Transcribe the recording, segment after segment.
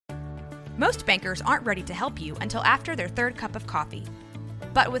Most bankers aren't ready to help you until after their third cup of coffee.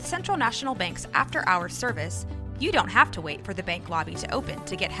 But with Central National Bank's after-hours service, you don't have to wait for the bank lobby to open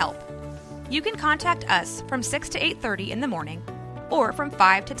to get help. You can contact us from 6 to 8:30 in the morning or from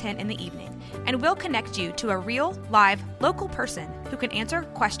 5 to 10 in the evening, and we'll connect you to a real, live, local person who can answer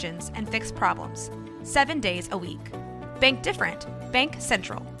questions and fix problems 7 days a week. Bank different. Bank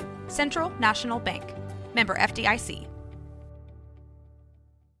Central. Central National Bank. Member FDIC.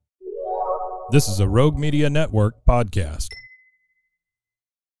 This is a Rogue Media Network podcast.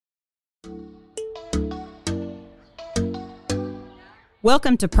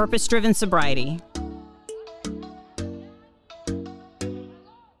 Welcome to Purpose Driven Sobriety.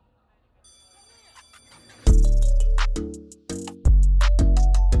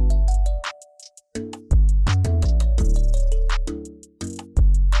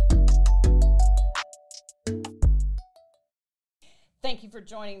 Thank you for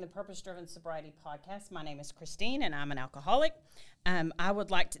joining the Purpose Driven Sobriety podcast. My name is Christine, and I'm an alcoholic. I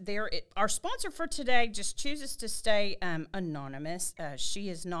would like to. Our sponsor for today just chooses to stay anonymous. She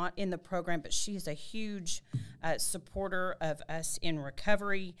is not in the program, but she is a huge supporter of us in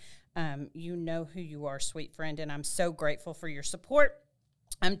recovery. You know who you are, sweet friend, and I'm so grateful for your support.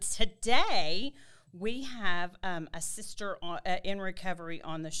 Today we have a sister in recovery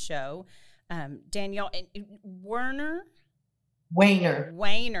on the show, Danielle Wayner.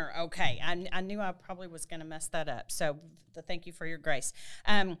 Okay. I knew I probably was going to mess that up. So thank you for your grace.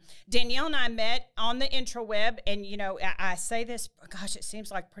 Danielle and I met on the intraweb, and, you know, I say this, gosh, it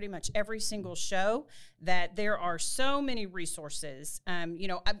seems like pretty much every single show that there are so many resources.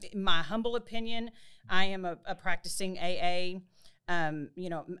 My humble opinion, I am a practicing AA,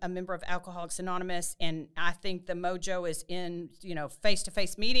 a member of Alcoholics Anonymous, and I think the mojo is in,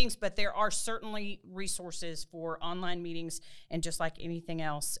 face-to-face meetings, but there are certainly resources for online meetings, and just like anything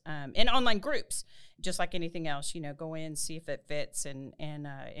else, and online groups, just like anything else, go in, see if it fits,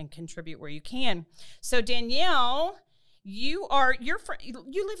 and contribute where you can. So Danielle, you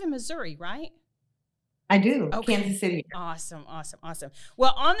live in Missouri, right? I do. Okay. Kansas City. Awesome.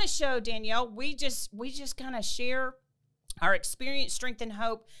 Well, on the show, Danielle, we just kind of share our experience, strength, and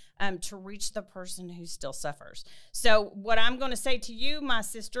hope to reach the person who still suffers. So what I'm going to say to you, my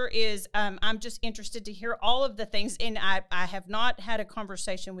sister, is I'm just interested to hear all of the things. And I have not had a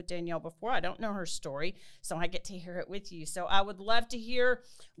conversation with Danielle before. I don't know her story, so I get to hear it with you. So I would love to hear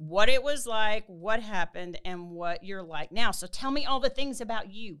what it was like, what happened, and what you're like now. So tell me all the things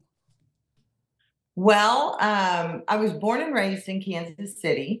about you. Well, I was born and raised in Kansas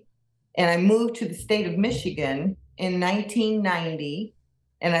City, and I moved to the state of Michigan in 1990,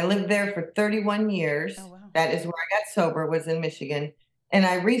 and I lived there for 31 years. Oh, wow. That is where I got sober, was in Michigan. And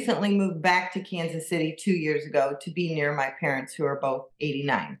I recently moved back to Kansas City 2 years ago to be near my parents, who are both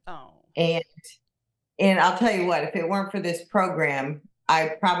 89. Oh. And I'll tell you what, if it weren't for this program,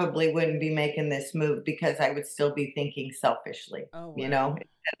 I probably wouldn't be making this move, because I would still be thinking selfishly, Wow. instead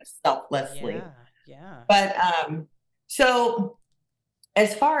of selflessly. Yeah. But so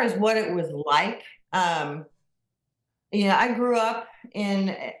as far as what it was like, I grew up in,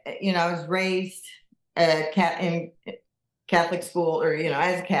 I was raised in Catholic school, or,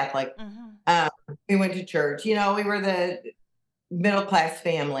 as a Catholic. Mm-hmm. We went to church. We were the middle-class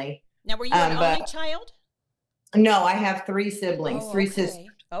family. Now, were you an only child? No, I have three siblings, Oh, three okay. sisters,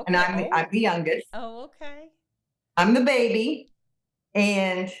 Okay. and I'm the youngest. Oh, okay. I'm the baby.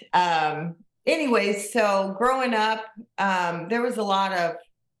 And anyways, so growing up, there was a lot of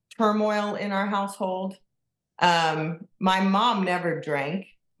turmoil in our household. My mom never drank.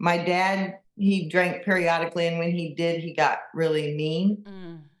 My dad, he drank periodically, and when he did, he got really mean.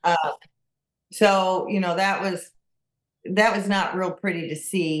 So that was not real pretty to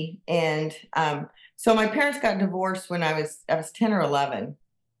see. And so my parents got divorced when I was 10 or 11,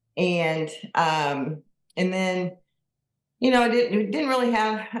 and then I didn't really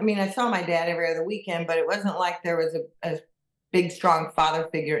have. I mean, I saw my dad every other weekend, but it wasn't like there was a big, strong father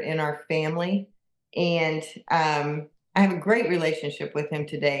figure in our family. And I have a great relationship with him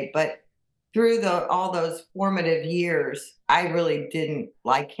today, but through all those formative years, I really didn't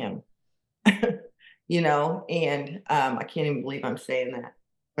like him, and I can't even believe I'm saying that,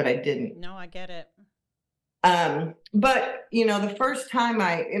 but I didn't. No, I get it. But the first time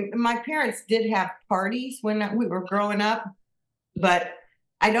my parents did have parties when we were growing up, but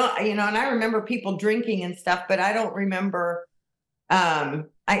I don't, and I remember people drinking and stuff, but I don't remember, I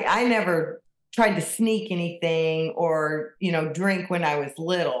never tried to sneak anything or, drink when I was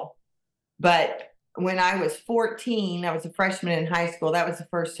little. But when I was 14, I was a freshman in high school. That was the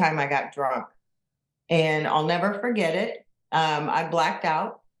first time I got drunk. And I'll never forget it. I blacked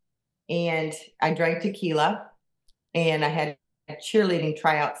out. and I drank tequila, and I had cheerleading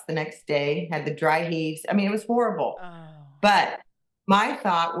tryouts the next day, had the dry heaves. I mean, it was horrible. Oh. But my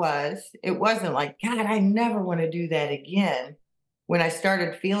thought was, it wasn't like, God, I never want to do that again. When I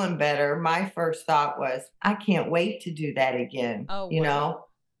started feeling better, my first thought was, I can't wait to do that again. Oh, You wow. know,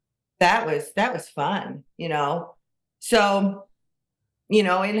 that was fun, you know. So, you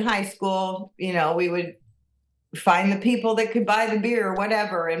know, in high school, you know, we would find the people that could buy the beer or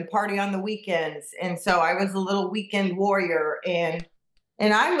whatever and party on the weekends. And so I was a little weekend warrior, and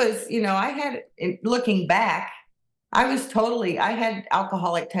I was, you know, I had, looking back, I had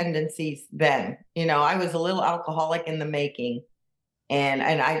alcoholic tendencies then. You know, I was a little alcoholic in the making. And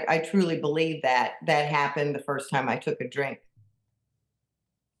I truly believe that happened the first time I took a drink.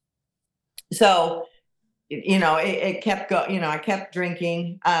 So, you know, it kept you know, I kept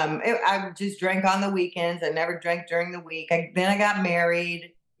drinking. I just drank on the weekends. I never drank during the week. Then I got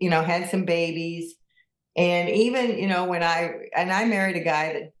married, you know, had some babies. And even, you know, I married a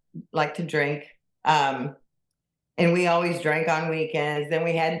guy that liked to drink. And we always drank on weekends. Then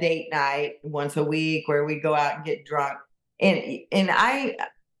we had date night once a week where we'd go out and get drunk. And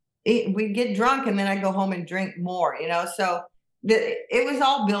we'd get drunk, and then I'd go home and drink more, you know. So it was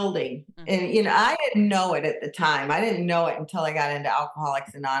all building. And, you know, I didn't know it at the time. I didn't know it until I got into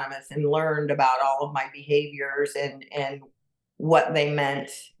Alcoholics Anonymous and learned about all of my behaviors and what they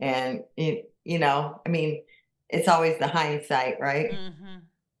meant. And, you know, I mean, it's always the hindsight, right? Mm-hmm.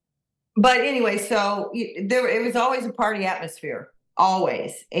 But anyway, so it was always a party atmosphere,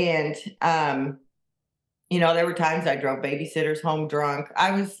 always. And, you know, there were times I drove babysitters home drunk.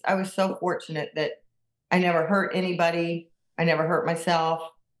 I was so fortunate that I never hurt anybody. I never hurt myself.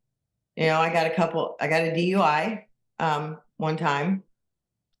 You know, I got a DUI one time,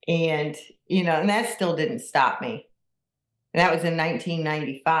 and, you know, and that still didn't stop me. And that was in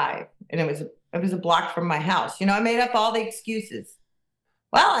 1995, and it was a block from my house. You know, I made up all the excuses.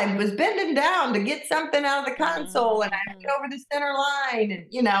 Well, I was bending down to get something out of the console, and I had to get over the center line, and,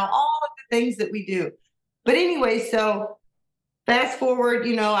 you know, all of the things that we do. But anyway, so fast forward,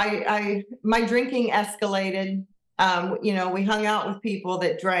 you know, my drinking escalated. You know, we hung out with people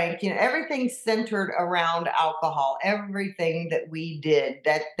that drank. You know, everything centered around alcohol. Everything that we did,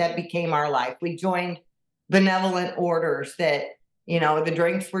 that became our life. We joined benevolent orders that, you know, the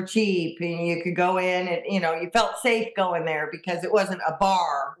drinks were cheap and you could go in and, you know, you felt safe going there because it wasn't a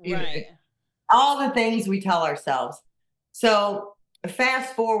bar. Right. All the things we tell ourselves. So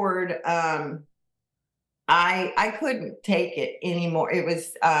fast forward, I couldn't take it anymore. It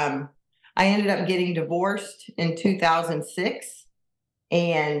was, I ended up getting divorced in 2006,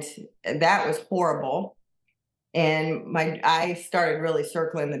 and that was horrible. And I started really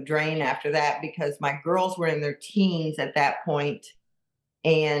circling the drain after that because my girls were in their teens at that point,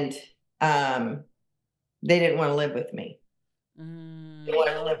 and they didn't want to live with me. They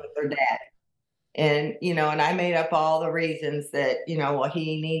wanted to live with their dad. And, you know, and I made up all the reasons that, you know, well,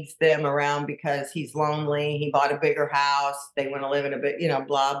 he needs them around because he's lonely. He bought a bigger house. They want to live in a bit, you know,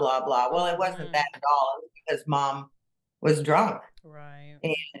 blah, blah, blah. Well, it wasn't that at all. It was because mom was drunk. Right.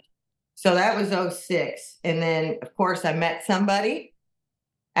 And so that was 06. And then, of course, I met somebody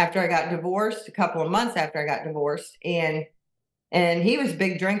after I got divorced, a couple of months after I got divorced. And he was a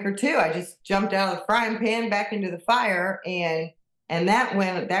big drinker too. I just jumped out of the frying pan back into the fire, and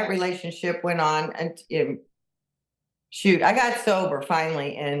that relationship went on. And shoot, I got sober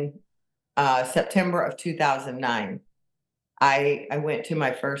finally in September of 2009. I went to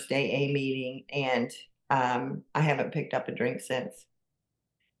my first AA meeting, and I haven't picked up a drink since.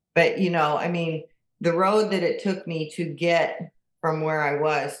 But, you know, I mean, the road that it took me to get from where I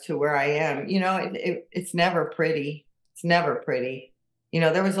was to where I am, you know, it's never pretty. It's never pretty. You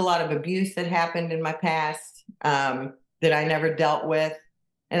know, there was a lot of abuse that happened in my past that I never dealt with.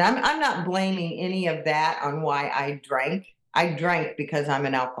 And I'm not blaming any of that on why I drank. I drank because I'm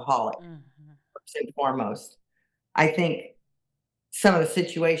an alcoholic, first and foremost. I think some of the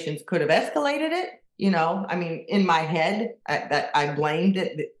situations could have escalated it. You know, I mean, in my head, that I blamed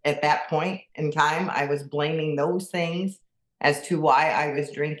it at that point in time. I was blaming those things as to why I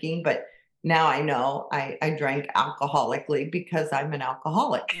was drinking. But now I know I drank alcoholically because I'm an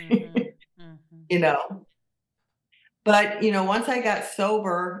alcoholic, you know. But, you know, once I got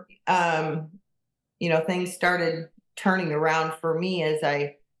sober, you know, things started turning around for me as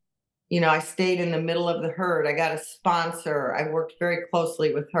I stayed in the middle of the herd. I got a sponsor. I worked very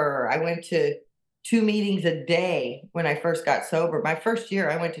closely with her. I went to 2 meetings a day when I first got sober. My first year,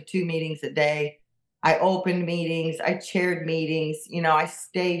 I went to 2 meetings a day. I opened meetings. I chaired meetings. You know, I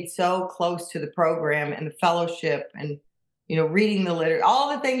stayed so close to the program and the fellowship. And, reading the literature,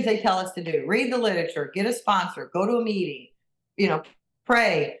 all the things they tell us to do, read the literature, get a sponsor, go to a meeting,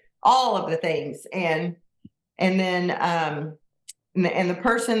 pray, all of the things. And then, and the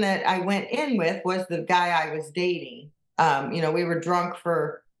person that I went in with was the guy I was dating. We were drunk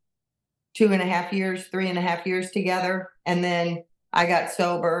for 3.5 years together. And then I got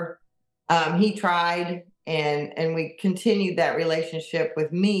sober. He tried, and we continued that relationship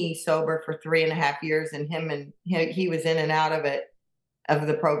with me sober for 3.5 years, and he was in and out of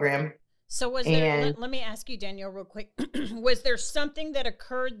the program. So was there, let me ask you, Danielle, real quick, was there something that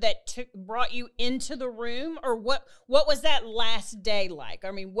occurred that brought you into the room, or what was that last day like?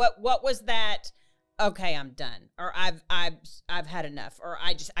 I mean, what was that? Okay, I'm done, or I've had enough, or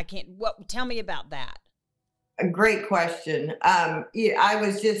I can't, tell me about that. A great question. I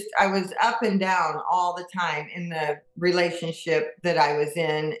was up and down all the time in the relationship that I was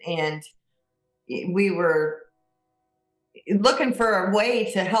in, and we were looking for a way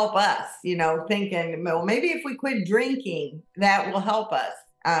to help us, thinking, well, maybe if we quit drinking, that will help us.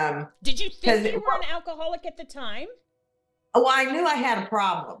 Did you think you were an alcoholic at the time? Oh, I knew I had a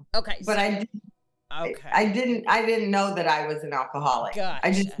problem. Okay. But I didn't know that I was an alcoholic.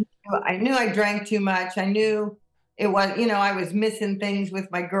 Gotcha. I knew I drank too much. I knew it was, I was missing things with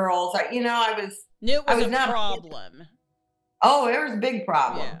my girls. I was a problem. Oh, it was a big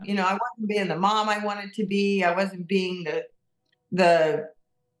problem. Yeah. I wasn't being the mom I wanted to be. I wasn't being the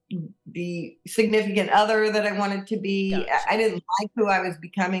significant other that I wanted to be. Gotcha. I didn't like who I was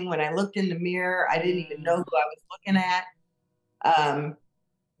becoming when I looked in the mirror. I didn't even know who I was looking at. I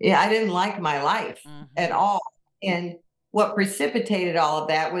didn't like my life at all. And what precipitated all of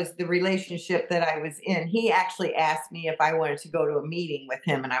that was the relationship that I was in. He actually asked me if I wanted to go to a meeting with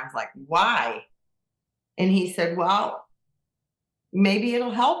him. And I was like, why? And he said, well, maybe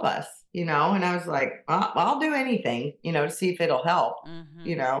it'll help us, and I was like, well, I'll do anything, to see if it'll help,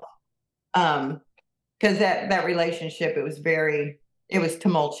 because that relationship, it was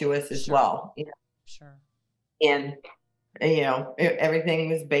tumultuous as well. Sure. And, everything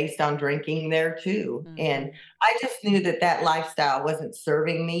was based on drinking there too. And I just knew that lifestyle wasn't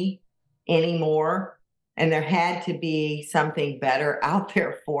serving me anymore. And there had to be something better out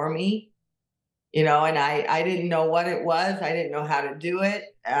there for me. And I didn't know what it was. I didn't know how to do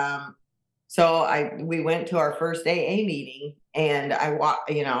it. So we went to our first AA meeting, and I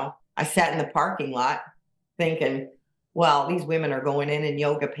sat in the parking lot thinking, well, these women are going in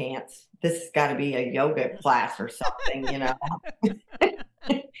yoga pants. This has got to be a yoga class or something,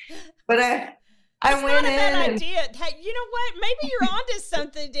 But I went in. Not a bad idea. Hey, you know what? Maybe you're onto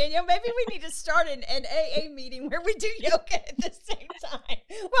something, Danielle. Maybe we need to start an AA meeting where we do yoga at the same time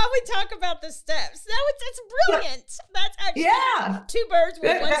while we talk about the steps. No, it's brilliant. That's actually two birds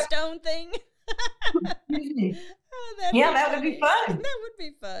with one stone thing. That would be fun. That would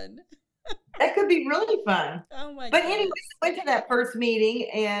be fun. That could be really fun. Oh my god! But anyways, I went to that first meeting,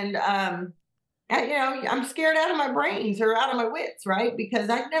 and I'm scared out of my brains or out of my wits, right?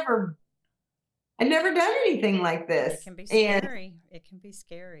 Because I'd never done anything like this. It can be scary. It can be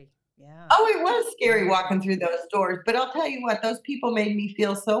scary. Yeah. Oh, it was scary walking through those doors. But I'll tell you what, those people made me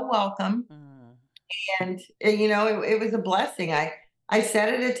feel so welcome. And, it was a blessing. I sat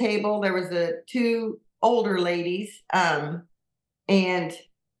at a table. There was two older ladies. And,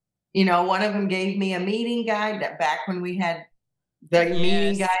 one of them gave me a meeting guide that back when we had the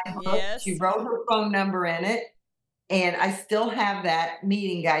meeting guide book. Yes. She wrote her phone number in it. And I still have that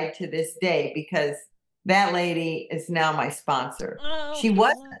meeting guide to this day, because that lady is now my sponsor. Oh, she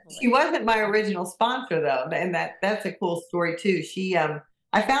wasn't my original sponsor though. And that's a cool story too.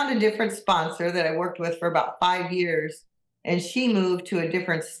 I found a different sponsor that I worked with for about 5 years, and she moved to a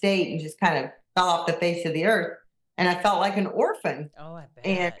different state and just kind of fell off the face of the earth. And I felt like an orphan. Oh, I bet.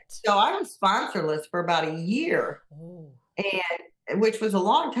 And so I was sponsorless for about a year, which was a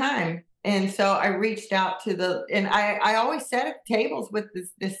long time. And so I reached out to and I always sat at tables with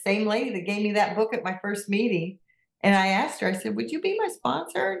this same lady that gave me that book at my first meeting. And I asked her, I said, would you be my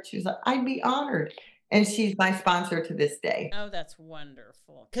sponsor? And she was like, I'd be honored. And she's my sponsor to this day. Oh, that's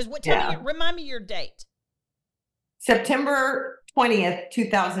wonderful. Because remind me your date. September 20th,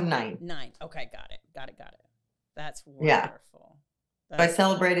 2009. Okay, got it. That's wonderful. I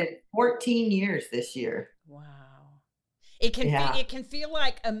celebrated 14 years this year. Wow. It can feel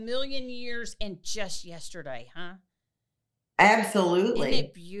like a million years in just yesterday, huh? Absolutely. Isn't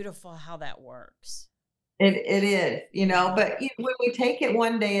it beautiful how that works? It is, but when we take it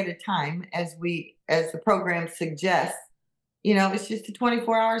one day at a time, as the program suggests, it's just the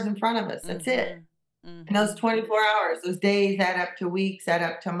 24 hours in front of us. That's it. And those 24 hours, those days add up to weeks, add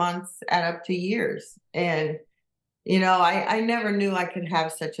up to months, add up to years. And I never knew I could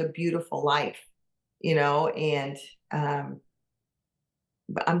have such a beautiful life, and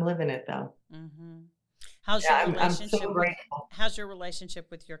but I'm living it though. Mm-hmm. How's your Yeah, I'm so relationship with grateful. How's your relationship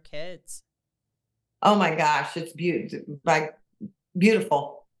with your kids? Oh my gosh, it's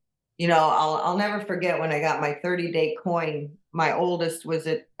beautiful. I'll never forget when I got my 30-day coin. My oldest was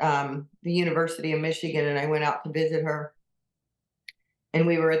at the University of Michigan, and I went out to visit her, and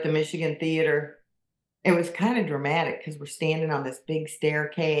we were at the Michigan Theater. It was kind of dramatic because we're standing on this big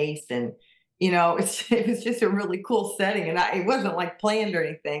staircase, and it was just a really cool setting, and it wasn't like planned or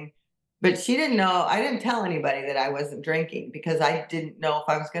anything. But she didn't know. I didn't tell anybody that I wasn't drinking because I didn't know if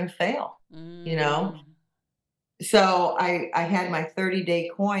I was going to fail. You know, Mm. so I had my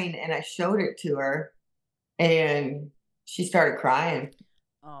 30-day coin and I showed it to her, and she started crying.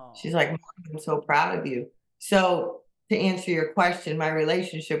 She's Oh. like, "Mom, I'm so proud of you." So to answer your question, my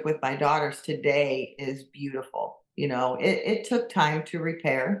relationship with my daughters today is beautiful. It took time to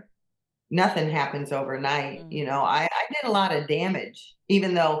repair. Nothing happens overnight. Mm-hmm. I did a lot of damage,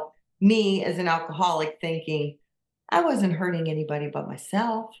 even though me as an alcoholic thinking I wasn't hurting anybody but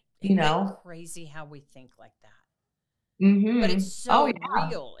myself, you Isn't that know. crazy how we think like that? But it's Oh so yeah.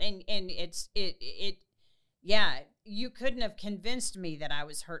 real, and it yeah, you couldn't have convinced me that I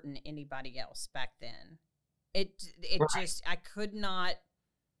was hurting anybody else back then. It Right. just I could not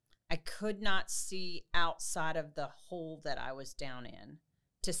see outside of the hole that I was down in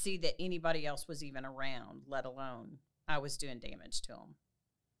to see that anybody else was even around, let alone I was doing damage to them.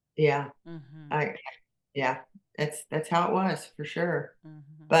 Yeah. Mhm. I yeah. That's how it was for sure.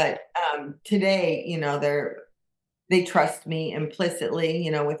 Mhm. But today, they trust me implicitly,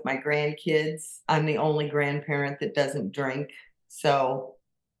 with my grandkids. I'm the only grandparent that doesn't drink. So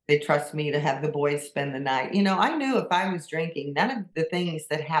they trust me to have the boys spend the night. I knew if I was drinking, none of the things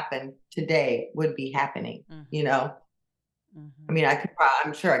that happened today would be happening. Mhm. I Mhm. mean,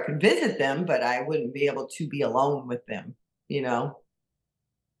 I'm sure I could visit them, but I wouldn't be able to be alone with them, you know,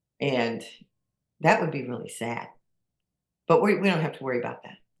 and that would be really sad. But we don't have to worry about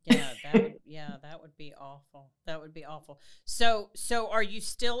that. Yeah, that would be awful. That would be awful. So are you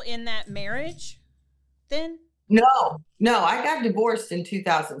still in that marriage then? No, no, I got divorced in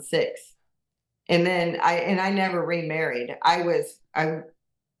 2006. And then I never remarried. I was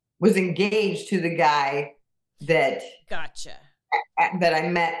engaged to the guy that Gotcha. that I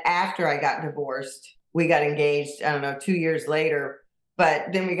met after I got divorced. We got engaged, I don't know, 2 years later,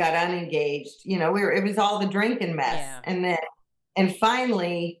 but then we got unengaged. It was all the drinking mess. Yeah. And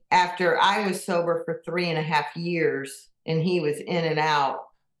finally, after I was sober for 3.5 years and he was in and out,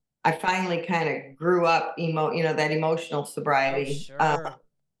 I finally kind of grew up that emotional Oh, sobriety. sure.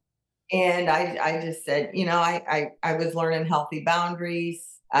 And I just said, I was learning healthy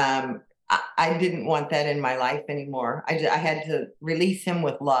boundaries. I didn't want that in my life anymore. I had to release him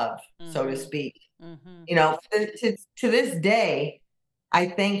with love, so to Mhm. speak. Mhm. To this day, I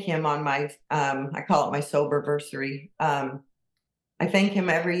thank him on my, I call it my soberversary. I thank him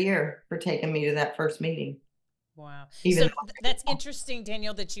every year for taking me to that first meeting, Wow. even So though, that's interesting,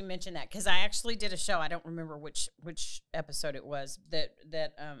 Daniel, that you mentioned that because I actually did a show. I don't remember which episode it was that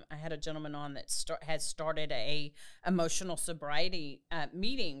I had a gentleman on that has started a emotional sobriety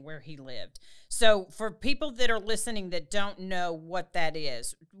meeting where he lived. So for people that are listening that don't know what that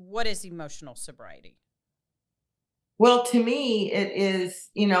is, what is emotional sobriety? well, to me, it is,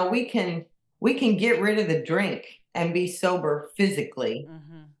 we can get rid of the drink and be sober physically.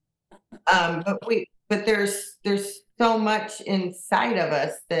 Mm-hmm. But there's so much inside of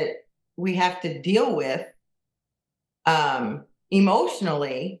us that we have to deal with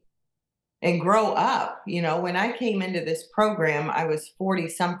emotionally and grow up. When I came into this program, I was 40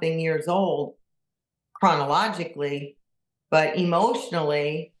 something years old chronologically, but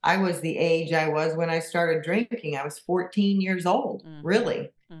emotionally, I was the age I was when I started drinking. I was 14 years old, Mm-hmm. really.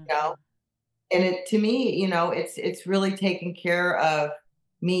 You Mm-hmm. know, and it to me, it's really taken care of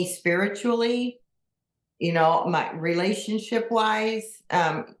me spiritually, my relationship wise.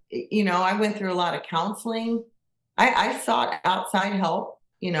 I went through a lot of counseling. I sought outside help,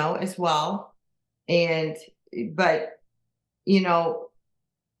 as well. And, but, you know,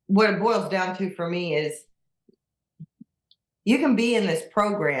 what it boils down to for me is you can be in this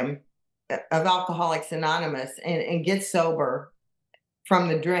program of Alcoholics Anonymous and get sober from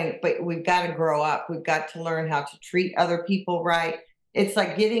the drink, but we've got to grow up. We've got to learn how to treat other people right. It's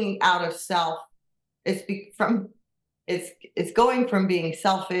like getting out of self. It's from it's going from being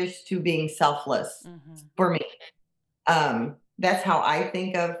selfish to being selfless Mm-hmm. for me. That's how I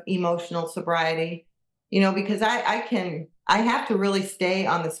think of emotional sobriety. Because I have to really stay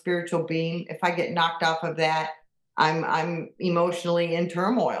on the spiritual beam. If I get knocked off of that, I'm emotionally in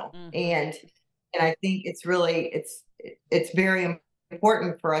turmoil. And I think it's really, it's very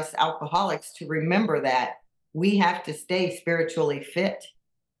important for us alcoholics to remember that we have to stay spiritually fit,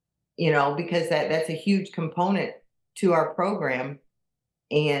 because that's a huge component to our program.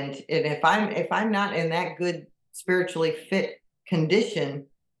 And if I'm not in that good spiritually fit condition,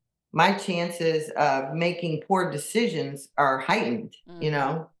 my chances of making poor decisions are heightened.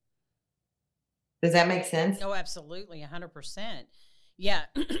 Does that make sense? Oh, absolutely, 100%. Yeah.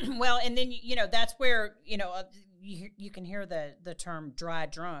 Well, and then that's where you can hear the term dry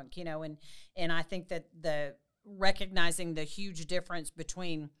drunk, and I think that the recognizing the huge difference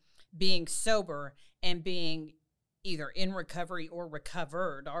between being sober and being either in recovery or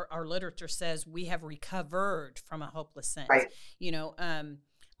recovered. Our literature says we have recovered from a hopeless sense. Right.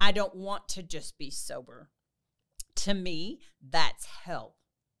 I don't want to just be sober. To me, that's hell.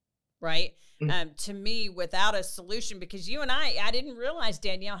 Right. To me, without a solution, because you and I didn't realize,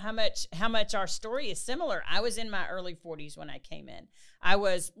 Danielle, how much our story is similar. I was in my early 40s when I came in. I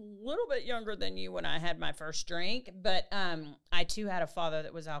was a little bit younger than you when I had my first drink, but I too had a father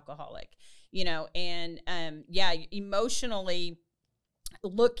that was alcoholic, and emotionally,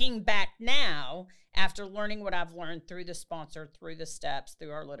 looking back now after learning what I've learned through the sponsor, through the steps,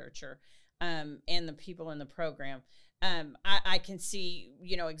 through our literature, and the people in the program. I can see,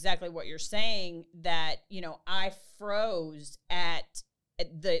 exactly what you're saying, that, I froze at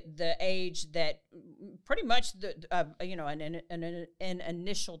the age that pretty much an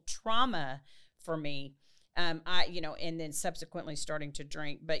initial trauma for me. And then subsequently starting to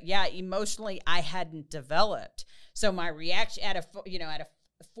drink, but yeah, emotionally I hadn't developed. So my reaction at a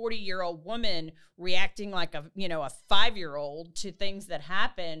 40-year-old woman reacting like a 5-year-old to things that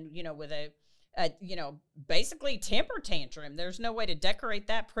happen, with a basically temper tantrum. There's no way to decorate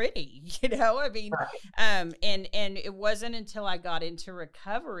that pretty, I mean, and it wasn't until I got into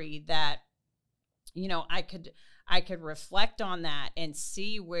recovery that, I could reflect on that and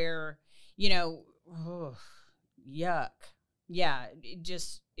see where, yuck. Yeah. Yeah.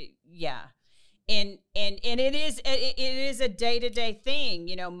 And it is a day-to-day thing.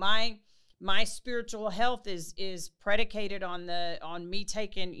 My spiritual health is predicated on me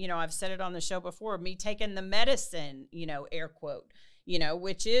taking, I've said it on the show before, me taking the medicine, air quote,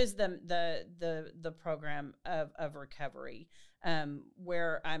 which is the program of recovery,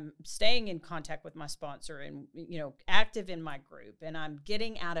 where I'm staying in contact with my sponsor and, active in my group, and I'm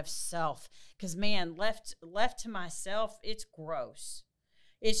getting out of self, because man, left to myself, it's gross.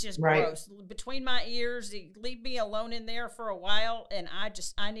 It's just gross. Between my ears, leave me alone in there for a while, and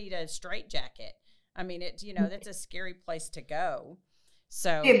I need a straitjacket. I mean, that's a scary place to go.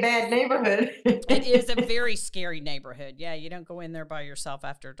 So a bad neighborhood. It is a very scary neighborhood. Yeah, you don't go in there by yourself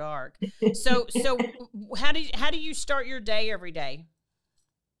after dark. So how do you start your day every day?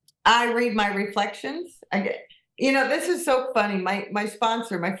 I read my reflections. This is so funny. My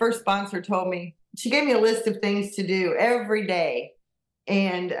sponsor, my first sponsor, told me, she gave me a list of things to do every day.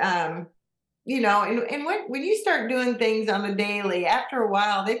 And, and when you start doing things on the daily, after a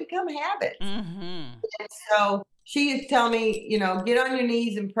while, they become habits. And so she used to tell me, get on your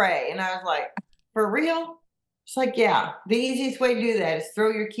knees and pray. And I was like, for real? She's like, yeah, the easiest way to do that is throw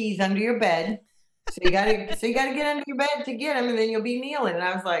your keys under your bed. So you gotta get under your bed to get them, and then you'll be kneeling. And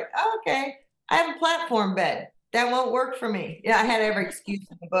I was like, oh, okay, I have a platform bed. That won't work for me. Yeah, I had every excuse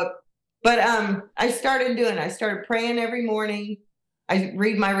in the book. But I started praying every morning. I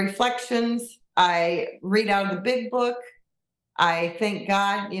read my reflections. I read out of the big book. I thank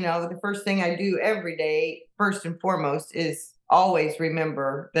God. The first thing I do every day, first and foremost, is always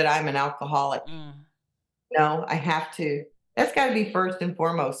remember that I'm an alcoholic. I have to. That's got to be first and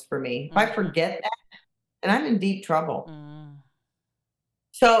foremost for me. If I forget that, then I'm in deep trouble.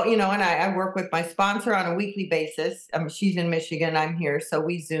 So, and I work with my sponsor on a weekly basis. She's in Michigan. I'm here. So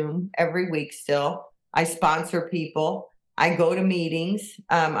we Zoom every week still. I sponsor people. I go to meetings.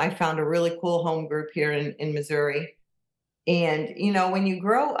 I found a really cool home group here in Missouri. And, when you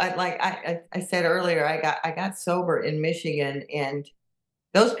grow, I said earlier, I got sober in Michigan, and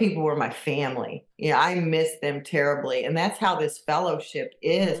those people were my family. I miss them terribly. And that's how this fellowship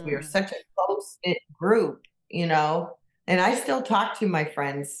is. We are such a close-knit group, and I still talk to my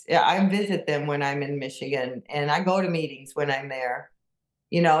friends. I visit them when I'm in Michigan, and I go to meetings when I'm there.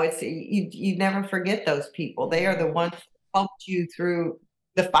 It's you never forget those people. They are the ones who helped you through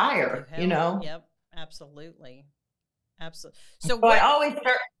the fire, Yep, absolutely. So I always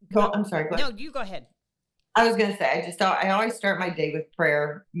start. I'm sorry. Go ahead. No, you go ahead. I was going to say, I always start my day with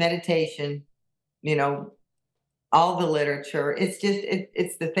prayer, meditation, all the literature. It's just,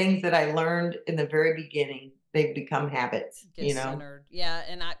 it's the things that I learned in the very beginning they've become habits, Get centered. Yeah.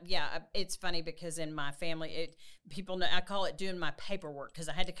 And it's funny because in my family, people know, I call it doing my paperwork, because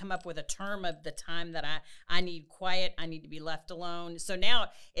I had to come up with a term of the time that I need quiet. I need to be left alone. So now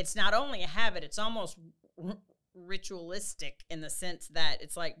it's not only a habit, it's almost ritualistic in the sense that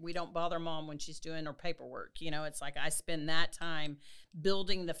it's like we don't bother mom when she's doing her paperwork. It's like I spend that time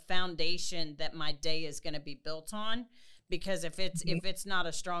building the foundation that my day is going to be built on. Because if it's not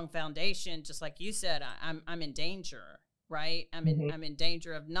a strong foundation, just like you said, I'm in danger, right? I'm in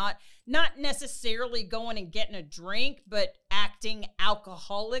danger of not necessarily going and getting a drink, but acting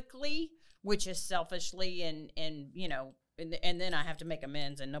alcoholically, which is selfishly, and then I have to make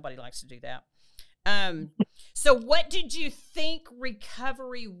amends, and nobody likes to do that. So what did you think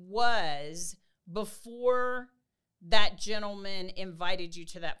recovery was before that gentleman invited you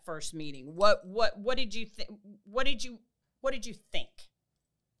to that first meeting? What did you think? What did you think?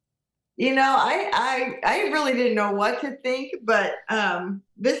 I really didn't know what to think, but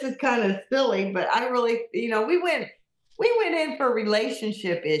this is kind of silly, but I really, we went in for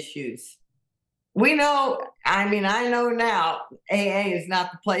relationship issues. I know now AA is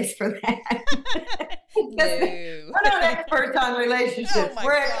not the place for that. We're not experts on relationships.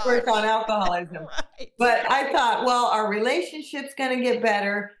 We're experts on alcoholism. Right. But I thought, well, our relationship's going to get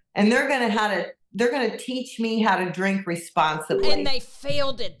better, and they're going to teach me how to drink responsibly. And they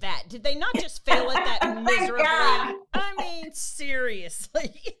failed at that. Did they not just fail at that miserably? I mean,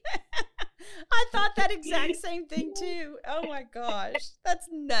 seriously. I thought that exact same thing too. Oh my gosh. That's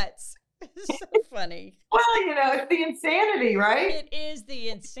nuts. It's so funny. Well, it's the insanity, right? It is the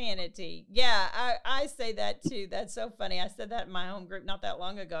insanity. Yeah, I say that too. That's so funny. I said that in my home group not that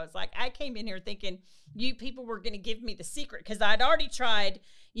long ago. It's like I came in here thinking you people were going to give me the secret, because I'd already tried,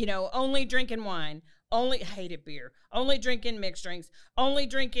 only drinking wine, only hated beer, only drinking mixed drinks, only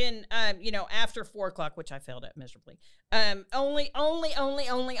drinking, after 4:00, which I failed at miserably. Only.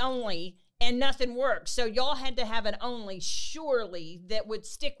 And nothing worked. So y'all had to have an only, surely, that would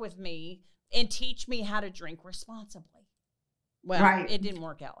stick with me and teach me how to drink responsibly. Well, right. It didn't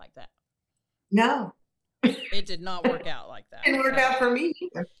work out like that. No. It did not work out like that. It didn't work out for me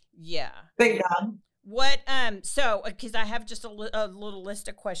either. Yeah. Thank God. So, because I have just a little list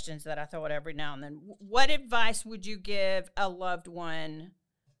of questions that I throw out every now and then. What advice would you give a loved one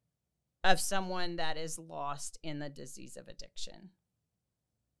of someone that is lost in the disease of addiction?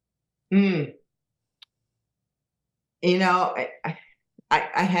 I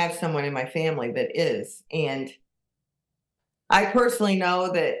have someone in my family that is, and I personally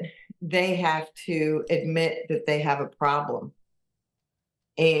know that they have to admit that they have a problem.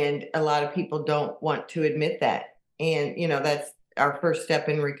 And a lot of people don't want to admit that. And, that's our first step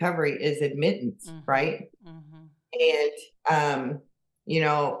in recovery is admittance, mm-hmm. right? Mm-hmm. And,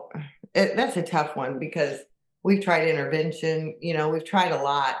 that's a tough one, because we've tried intervention, we've tried a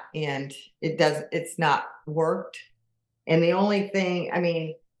lot, and it's not worked. And the only thing,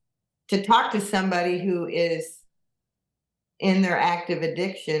 to talk to somebody who is in their active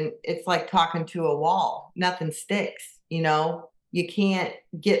addiction, it's like talking to a wall. Nothing sticks, you can't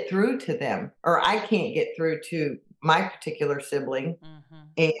get through to them, or I can't get through to my particular sibling. Mm-hmm.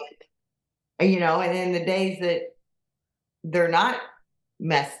 And, and in the days that they're not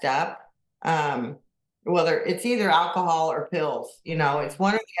messed up, it's either alcohol or pills, it's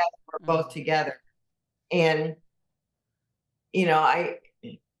one or the other, or both together. And,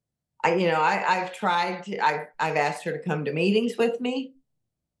 I've tried to, I've asked her to come to meetings with me.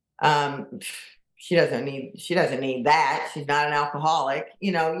 She doesn't need that. She's not an alcoholic.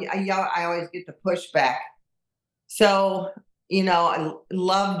 I always get the pushback. So, I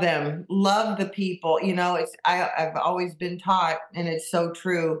love them, love the people, I've always been taught, and it's so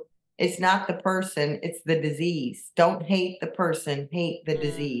true. It's not the person, it's the disease. Don't hate the person, hate the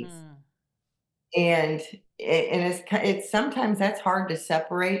disease. And it's sometimes that's hard to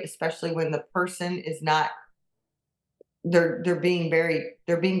separate, especially when the person is not, they're being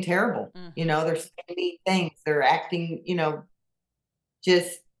terrible. Mm-hmm. They're saying mean things. They're acting,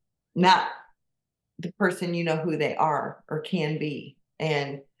 just not the person, who they are or can be.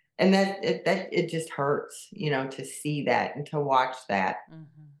 And that it just hurts, to see that and to watch that.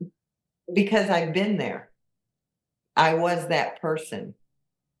 Mm-hmm. Because I've been there. I was that person,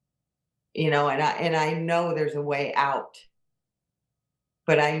 and I know there's a way out,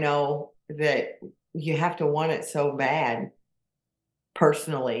 but I know that you have to want it so bad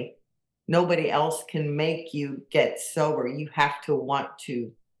personally. Nobody else can make you get sober. You have to want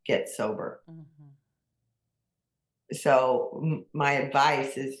to get sober. Mm-hmm. So my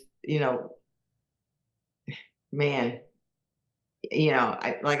advice is, man,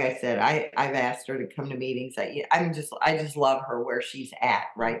 like I said, I've asked her to come to meetings. I just love her where she's at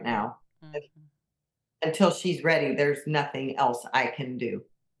right now. Mm-hmm. Until she's ready, there's nothing else I can do.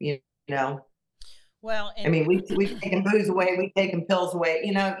 You know, Well, I and mean, we've taken booze away, we've taken pills away.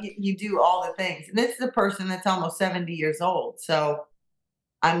 You do all the things. And this is a person that's almost 70 years old. So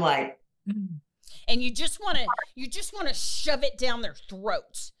I'm like, and you just want to shove it down their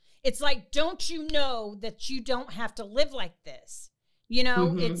throats. It's like, don't you know that you don't have to live like this?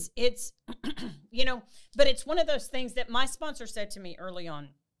 mhm. It's but it's one of those things that my sponsor said to me early on.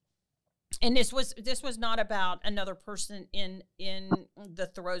 And this was not about another person in the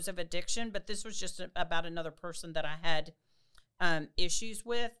throes of addiction, but this was just about another person that I had issues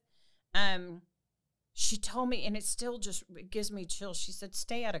with. She told me, and it still just gives me chills. She said,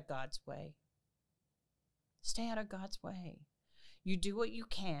 "Stay out of God's way. Stay out of God's way. You do what you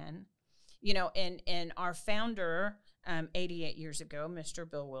can." And our founder, 88 years ago, Mr.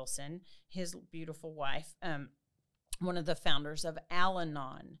 Bill Wilson, his beautiful wife, one of the founders of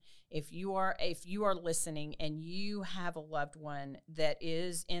Al-Anon. If you are listening and you have a loved one that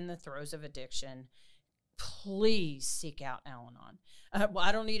is in the throes of addiction, please seek out Al-Anon. Well,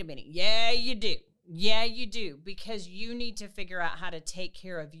 I don't need a meeting. Yeah, you do. Yeah, you do. Because you need to figure out how to take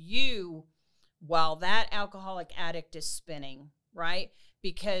care of you while that alcoholic addict is spinning, right?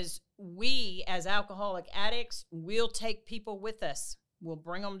 Because we, as alcoholic addicts, will take people with us. We'll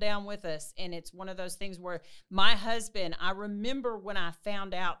bring them down with us. And it's one of those things where my husband, I remember when I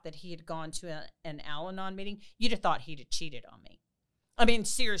found out that he had gone to an Al-Anon meeting, you'd have thought he'd have cheated on me. I mean,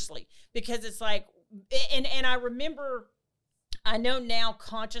 seriously, because it's like, and I remember, I know now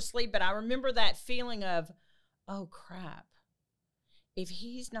consciously, but I remember that feeling of, oh crap, if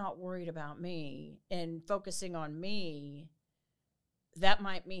he's not worried about me and focusing on me, that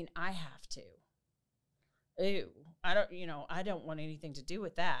might mean I have to. Ew, I don't want anything to do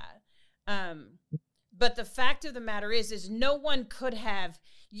with that. But the fact of the matter is no one could have,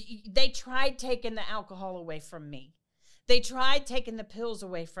 they tried taking the alcohol away from me. They tried taking the pills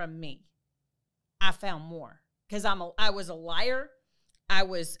away from me. I found more because I was a liar. I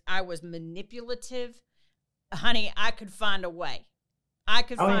was manipulative. Honey, I could find a way.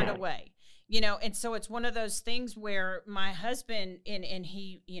 A way. And so it's one of those things where my husband, and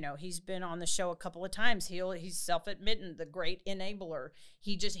he, he's been on the show a couple of times. He's self-admitting the great enabler.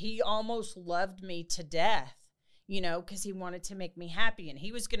 He almost loved me to death, because he wanted to make me happy. And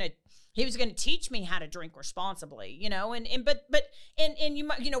he was going to teach me how to drink responsibly, and you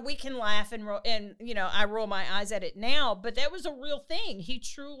might, we can laugh and I roll my eyes at it now, but that was a real thing. He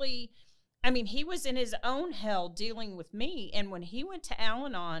truly, he was in his own hell dealing with me. And when he went to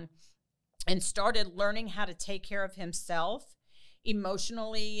Al-Anon and started learning how to take care of himself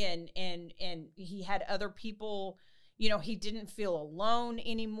emotionally, and he had other people, he didn't feel alone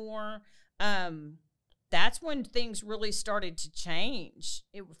anymore. That's when things really started to change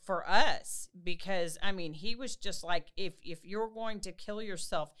for us, because he was just like, if you're going to kill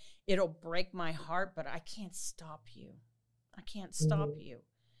yourself, it'll break my heart, but I can't stop you. I can't stop you.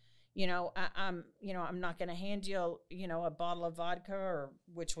 I'm not going to hand you, a bottle of vodka, or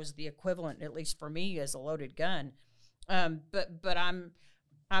which was the equivalent, at least for me, as a loaded gun. But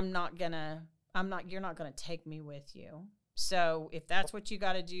you're not going to take me with you. So if that's what you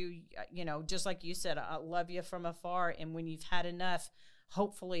got to do, just like you said, I love you from afar. And when you've had enough,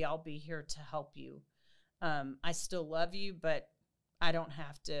 hopefully I'll be here to help you. I still love you, but I don't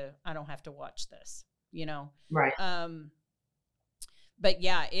have to watch this, Right. But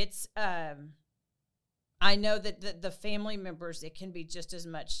yeah, it's, I know that the family members, it can be just as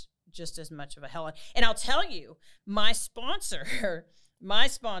much of a hell. And I'll tell you, my sponsor,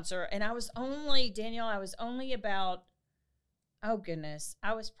 and Danielle, I was only about, oh goodness,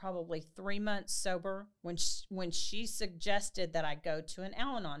 I was probably 3 months sober when she suggested that I go to an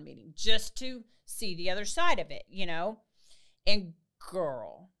Al-Anon meeting just to see the other side of it, and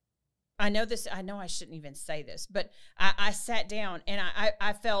girl, I know I shouldn't even say this, but I sat down and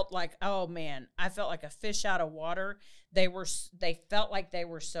I felt like, oh man, I felt like a fish out of water. They felt like they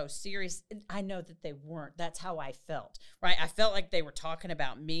were so serious. I know that they weren't. That's how I felt, right? I felt like they were talking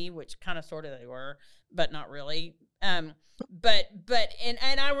about me, which kind of sort of they were, but not really. But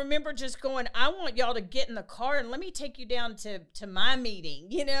I remember just going, I want y'all to get in the car and let me take you down to my meeting,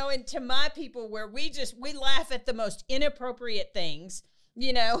 and to my people where we laugh at the most inappropriate things.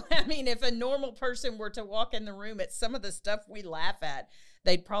 If a normal person were to walk in the room at some of the stuff we laugh at,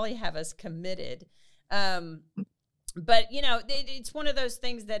 they'd probably have us committed. But it's one of those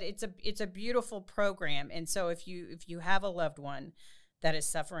things that it's a beautiful program. And so if you have a loved one that is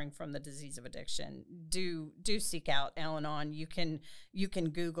suffering from the disease of addiction, do seek out Al-Anon. You can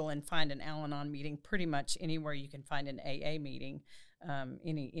Google and find an Al-Anon meeting pretty much anywhere you can find an AA meeting,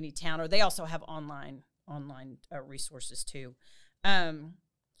 any town, or they also have online resources too.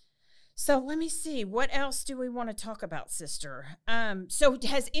 So let me see, what else do we want to talk about, sister? So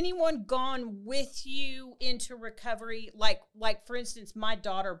has anyone gone with you into recovery? Like for instance, my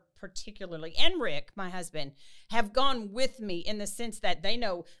daughter particularly, and Rick, my husband, have gone with me in the sense that they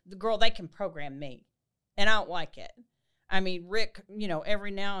know they can program me, and I don't like it. I mean, Rick,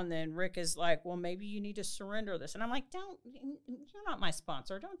 every now and then Rick is like, well, maybe you need to surrender this. And I'm like, you're not my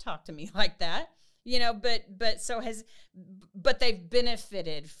sponsor. Don't talk to me like that. But they've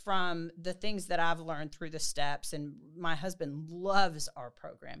benefited from the things that I've learned through the steps. And my husband loves our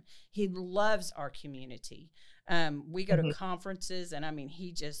program. He loves our community. We go to conferences, and I mean,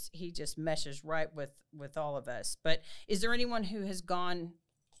 he just meshes right with all of us. But is there anyone who has gone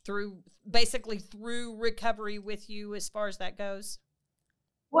through recovery with you as far as that goes?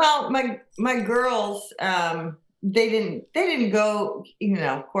 Well, my girls, they didn't go,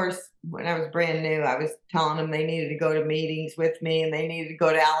 of course, when I was brand new, I was telling them they needed to go to meetings with me, and they needed to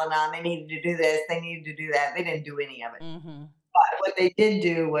go to Al-Anon. They needed to do this. They needed to do that. They didn't do any of it. Mm-hmm. But what they did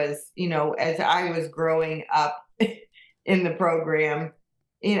do was, as I was growing up in the program,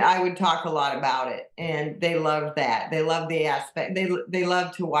 I would talk a lot about it, and they loved that. They loved the aspect. They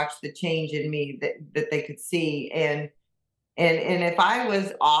loved to watch the change in me that they could see. And if I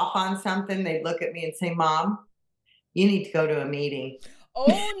was off on something, they'd look at me and say, "Mom, you need to go to a meeting."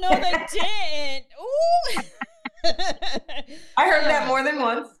 Oh, no, they didn't. Ooh. I heard that more than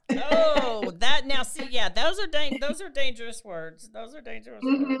once. Oh, that now see, yeah, those are dangerous words. Those are dangerous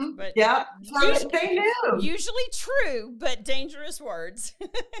words. But yeah, they knew. Usually true, but dangerous words.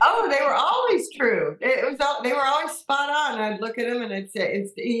 Oh, they were always true. They were always spot on. I'd look at them and I'd say,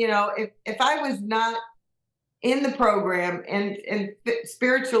 if I was not in the program and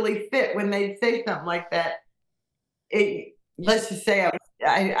spiritually fit when they'd say something like that, let's just say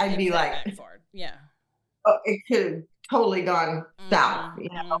I'd be like, yeah. Oh, it could have totally gone south,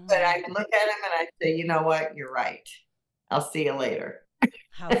 but I'd look at him and I'd say, you know what, you're right. I'll see you later.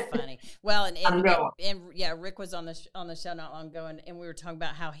 How funny. Well, and yeah, Rick was on the show not long ago, and we were talking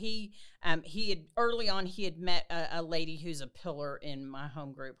about how he had early on, he had met a lady who's a pillar in my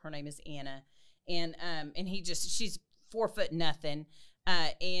home group. Her name is Anna, and she's 4 foot nothing.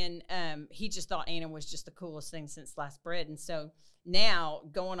 And he just thought Anna was just the coolest thing since sliced bread. And so now,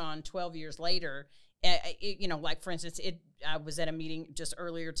 going on 12 years later, like for instance, I was at a meeting just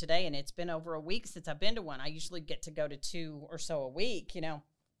earlier today, and it's been over a week since I've been to one. I usually get to go to 2 or so a week,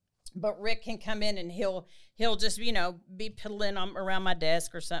 but Rick can come in and he'll just, be piddling around my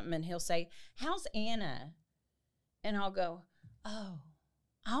desk or something. And he'll say, "How's Anna?" And I'll go, "Oh,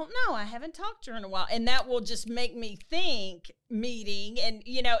 I don't know. I haven't talked to her in a while." And that will just make me think meeting. And,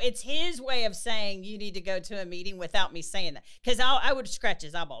 it's his way of saying you need to go to a meeting without me saying that. Because I would scratch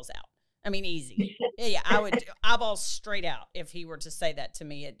his eyeballs out. I mean, easy. Yeah, I would eyeballs straight out if he were to say that to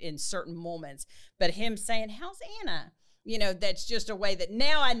me in certain moments. But him saying, "How's Anna?" That's just a way that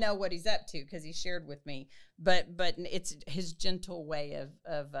now I know what he's up to because he shared with me. But it's his gentle way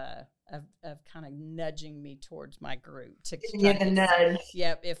of kind of nudging me towards my group to nudge.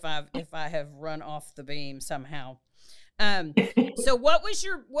 Yep, if I have run off the beam somehow. So what was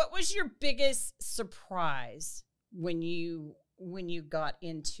your biggest surprise when you got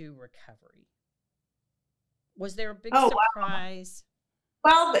into recovery? Was there a big surprise?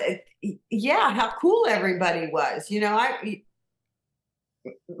 Wow. Well, yeah, how cool everybody was.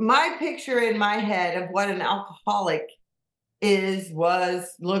 My picture in my head of what an alcoholic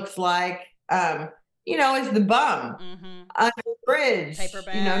looks like, is the bum under the bridge, paper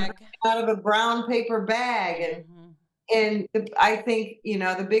bag, out of a brown paper bag. And I think,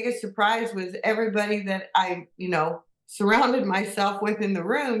 the biggest surprise was everybody that I, surrounded myself with in the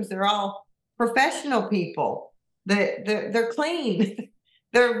rooms. They're all professional people. They're clean.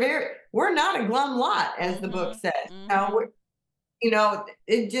 We're not a glum lot, as the book says.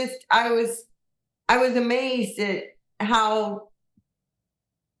 It just, I was amazed at how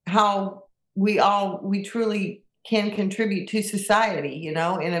we truly can contribute to society, in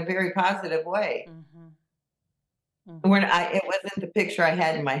a very positive way. It wasn't the picture I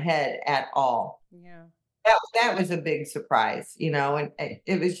had in my head at all. Yeah. That was a big surprise, and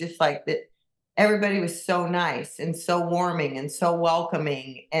it was just like that. Everybody was so nice and so warming and so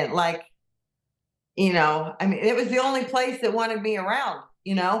welcoming. And it was the only place that wanted me around,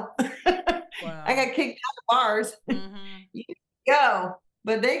 Wow. I got kicked out of bars. You go,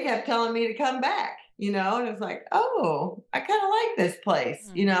 but they kept telling me to come back, you know, and it's like, oh, I kind of like this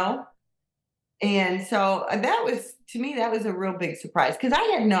place, you Mhm. know? And so that was, to me, that was a real big surprise because I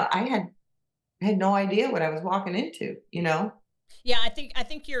had no idea what I was walking into, you know? Yeah, I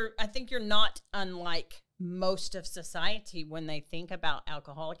think you're not unlike most of society when they think about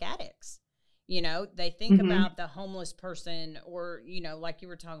alcoholic addicts. They think Hmm. about the homeless person, or, like you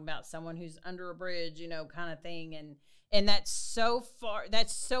were talking about, someone who's under a bridge, kind of thing. And that's so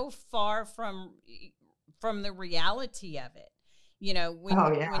far from the reality of it. When Oh,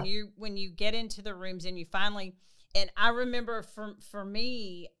 when yeah. you get into the rooms and you finally, and I remember, for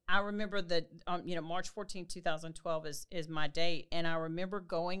me, I remember that, March 14th, 2012 is my date, and I remember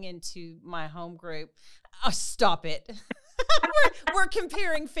going into my home group. Oh, stop it! we're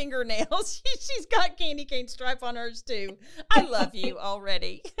comparing fingernails. She's got candy cane stripe on hers too. I love you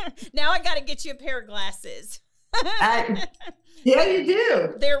already. Now I got to get you a pair of glasses. I, yeah, you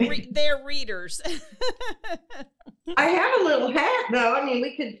do. They're readers. I have a little hat though. I mean,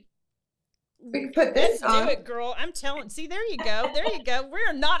 we could put Let's this do on. it, girl. I'm telling. See, there you go. There you go.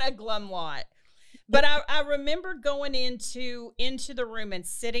 We're not a glum lot. But I remember going into the room and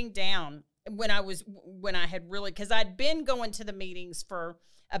sitting down when I had really, because I'd been going to the meetings for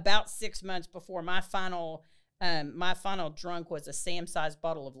about 6 months before my final drunk was a Sam-sized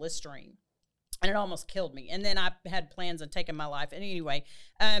bottle of Listerine, and it almost killed me. And then I had plans on taking my life. And anyway,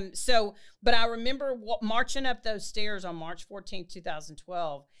 but I remember marching up those stairs on March 14th,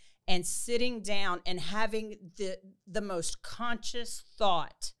 2012, and sitting down and having the most conscious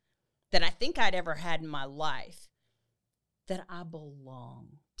thought that I think I'd ever had in my life, that I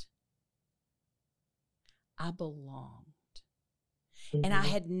belonged. I belonged. And I Mhm.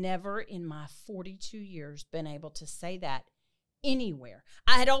 had never in my 42 years been able to say that anywhere.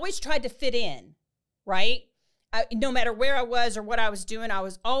 I had always tried to fit in, right? No matter where I was or what I was doing, I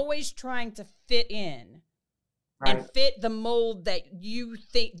was always trying to fit in and Right. fit the mold that you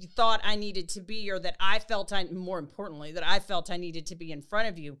thought I needed to be, or that I felt more importantly, that I felt I needed to be in front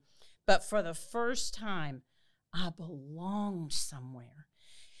of you. But for the first time, I belonged somewhere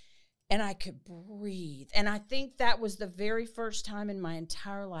and I could breathe. And I think that was the very first time in my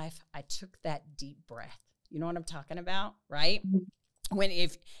entire life I took that deep breath. You know what I'm talking about, right? Mhm. When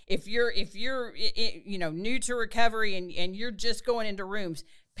if you're new to recovery, and you're just going into rooms,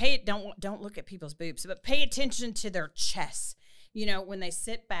 don't look at people's boobs, but pay attention to their chests. When they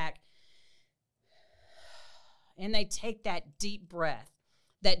sit back and they take that deep breath,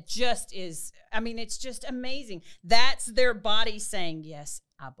 that just is, I mean, it's just amazing. That's their body saying, yes,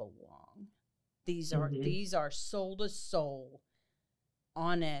 I belong. These are Mhm. these are soul to soul,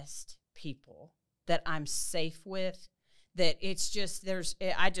 honest people that I'm safe with. That it's just,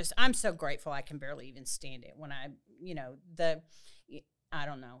 I'm so grateful I can barely even stand it when I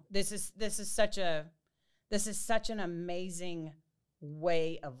don't know. This is such an amazing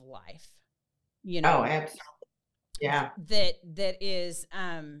way of life, you Oh, know absolutely. Yeah. that is,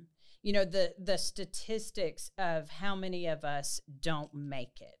 the statistics of how many of us don't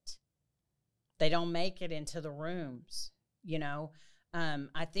make it. They don't make it into the rooms, you know.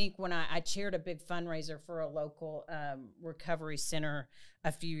 I think when I chaired a big fundraiser for a local recovery center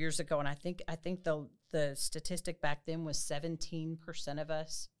a few years ago, and I think the statistic back then was 17% of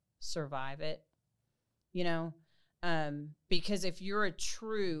us survive it. You know, because if you're a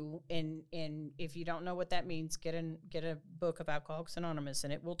true, and if you don't know what that means, get a book of Alcoholics Anonymous,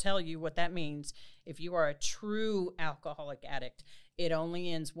 and it will tell you what that means. If you are a true alcoholic addict, it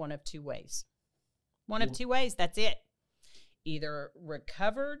only ends one of two ways. One of Yeah. two ways. That's it. Either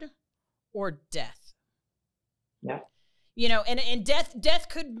recovered or death. Yeah. And death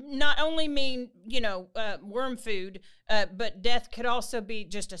could not only mean, worm food, but death could also be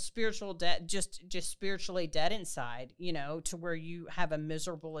just a spiritual death, just spiritually dead inside, to where you have a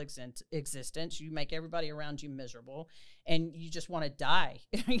miserable existence. You make everybody around you miserable, and you just want to die.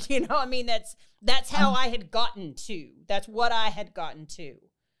 I mean, that's how I had gotten to. That's what I had gotten to.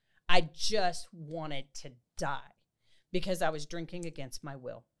 I just wanted to die because I was drinking against my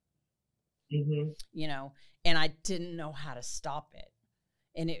will. Mhm. And I didn't know how to stop it.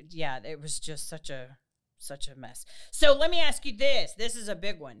 And it was just such a mess. So let me ask you this. This is a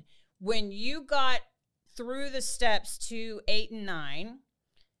big one. When you got through the steps to 8 and 9,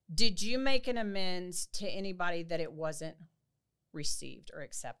 did you make an amends to anybody that it wasn't received or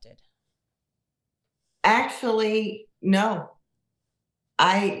accepted? Actually, no.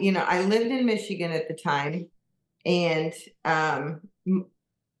 I lived in Michigan at the time, and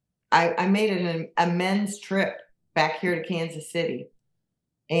I made a men's trip back here to Kansas City.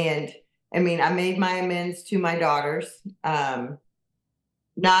 And I mean, I made my amends to my daughters.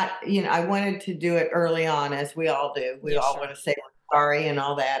 not, I wanted to do it early on, as we all do. We all sure. want to say we're sorry and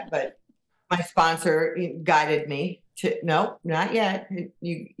all that, but my sponsor guided me to, no, not yet.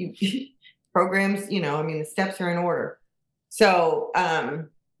 You programs, the steps are in order. So,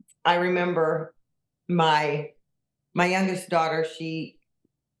 I remember my youngest daughter, she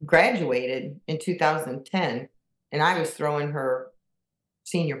graduated in 2010, and I was throwing her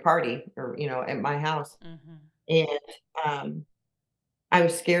senior party, or, at my house. Mm-hmm. And, I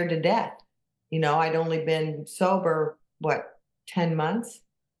was scared to death. I'd only been sober, 10 months.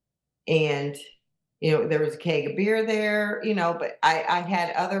 And, there was a keg of beer there, but I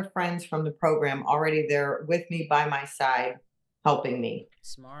had other friends from the program already there with me by my side, helping me.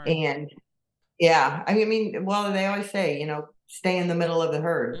 Smart. And yeah, I mean, well, they always say, stay in the middle of the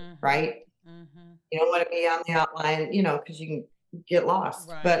herd, Mm-hmm. right? Mm-hmm. You don't want to be on the outline, because you can get lost.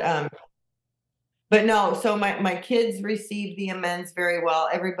 Right. But no, so my kids received the amends very well.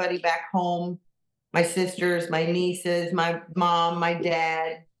 Everybody back home, my sisters, my nieces, my mom, my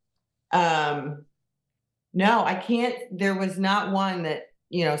dad. No, I can't. There was not one that,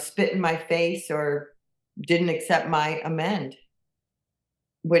 spit in my face or didn't accept my amend,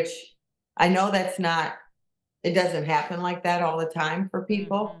 which I know it doesn't happen like that all the time for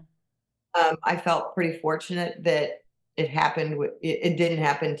people. I felt pretty fortunate that it didn't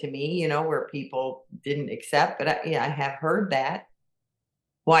happen to me, where people didn't accept, but I have heard that.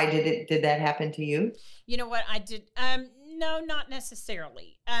 Why did that happen to you? You know what I did? No, not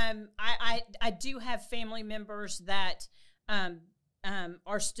necessarily. I do have family members that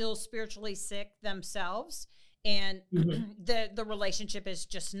are still spiritually sick themselves, and the relationship is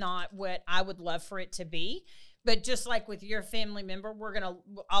just not what I would love for it to be. But just like with your family member,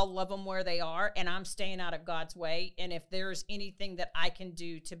 I'll love them where they are, and I'm staying out of God's way. And if there's anything that I can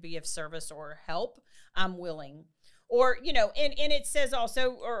do to be of service or help, I'm willing. Or, and it says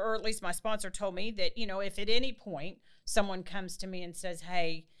also, or at least my sponsor told me that, if at any point someone comes to me and says,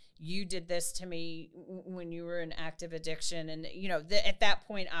 hey, you did this to me when you were in active addiction, and, at that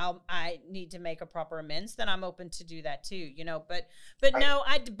point I need to make a proper amends, then I'm open to do that too, but right. No,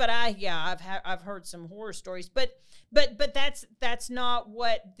 I've heard some horror stories, but that's not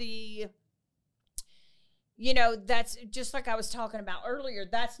what that's just like I was talking about earlier.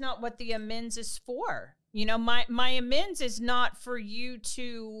 That's not what the amends is for. My amends is not for you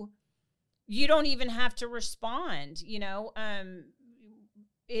don't even have to respond,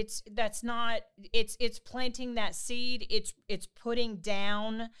 it's planting that seed. It's putting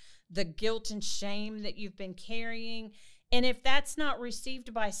down the guilt and shame that you've been carrying. And if that's not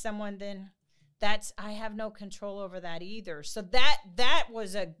received by someone, then I have no control over that either. So that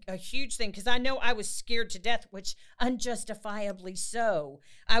was a huge thing, because I know I was scared to death, which unjustifiably so.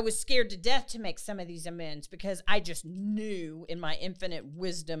 I was scared to death to make some of these amends, because I just knew in my infinite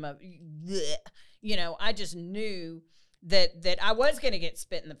wisdom of, I just knew that I was going to get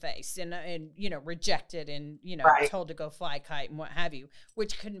spit in the face and rejected and, right. told to go fly a kite and what have you,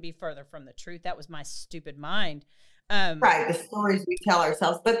 which couldn't be further from the truth. That was my stupid mind. Right, the stories we tell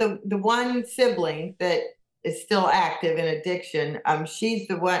ourselves. But the one sibling that is still active in addiction, she's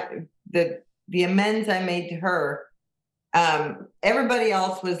the one, the amends I made to her, everybody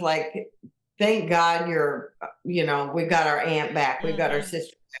else was like, thank God we've got our aunt back, we've got our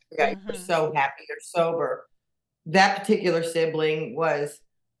sister back, we're so happy you're sober. That particular sibling was,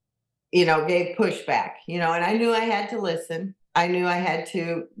 gave pushback, and I knew I had to listen. I knew I had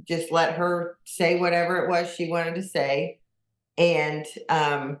to just let her say whatever it was she wanted to say. And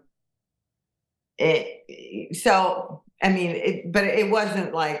but it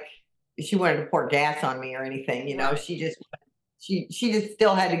wasn't like she wanted to pour gas on me or anything, right. She just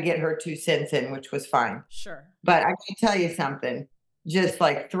still had to get her 2 cents in, which was fine. Sure. But I can tell you something, just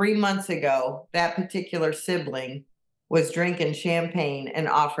like 3 months ago, that particular sibling was drinking champagne and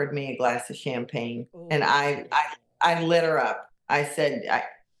offered me a glass of champagne. Ooh. And I lit her up. I said,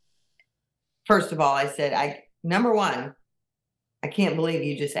 first of all, number one, I can't believe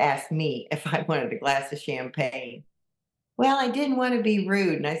you just asked me if I wanted a glass of champagne. Well, I didn't want to be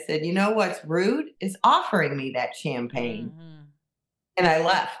rude. And I said, what's rude is offering me that champagne. And I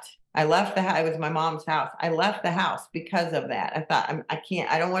left. It was my mom's house. I left the house because of that. I thought,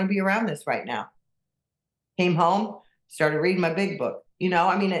 I don't want to be around this right now. Came home, started reading my big book.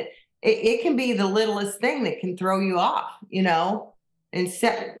 It can be the littlest thing that can throw you off, and I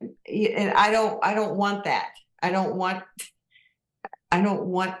don't want that. I don't want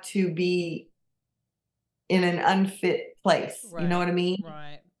to be in an unfit place. Right, you know what I mean?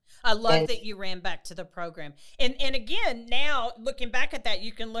 Right. I love that you ran back to the program. And again, now looking back at that,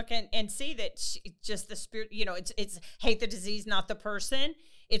 you can look and see that just the spirit, it's hate the disease, not the person.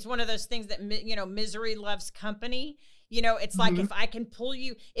 It's one of those things that, misery loves company. It's like, if I can pull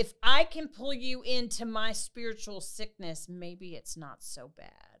you into my spiritual sickness, maybe it's not so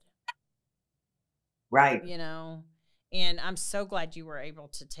bad. Right. And I'm so glad you were able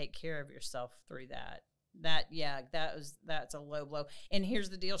to take care of yourself through that. That's a low blow. And here's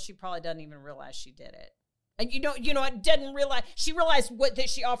the deal. She probably doesn't even realize she did it. And didn't realize, she realized that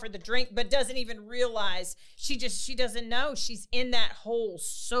she offered the drink, but doesn't even realize, she doesn't know she's in that hole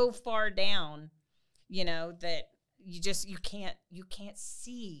so far down, that you can't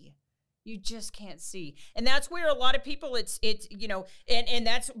see. You just can't see. And that's where a lot of people, and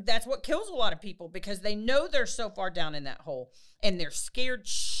that's what kills a lot of people, because they know they're so far down in that hole and they're scared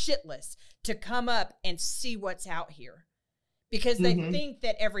shitless to come up and see what's out here, because they think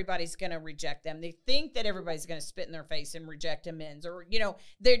that everybody's going to reject them. They think that everybody's going to spit in their face and reject amends, or,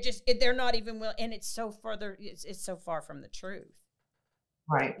 they're not even willing. And it's so far from the truth.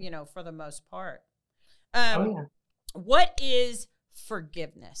 Right. For the most part. What is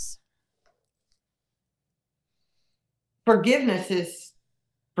forgiveness? Forgiveness is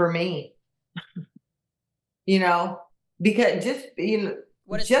for me, because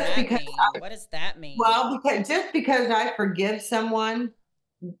what does that mean? Well, because just because I forgive someone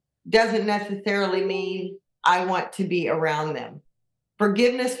doesn't necessarily mean I want to be around them.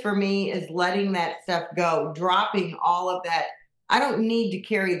 Forgiveness for me is letting that stuff go, dropping all of that. I don't need to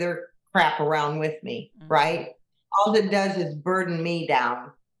carry their crap around with me, right? All it does is burden me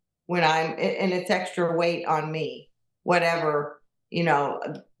down and it's extra weight on me. Whatever,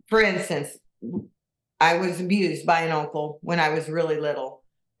 for instance, I was abused by an uncle when I was really little,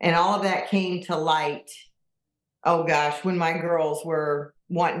 and all of that came to light. Oh gosh, when my girls were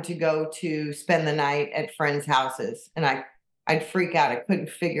wanting to go to spend the night at friends' houses, and I'd freak out. I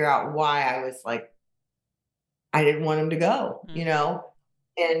couldn't figure out why. I was like, I didn't want them to go,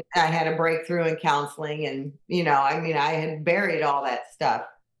 and I had a breakthrough in counseling, and, I had buried all that stuff,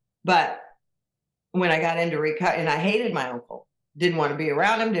 but when I got into recovery, and I hated my uncle, didn't want to be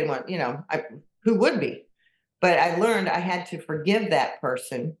around him, didn't want, who would be? But I learned I had to forgive that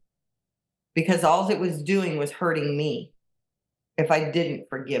person, because all it was doing was hurting me if I didn't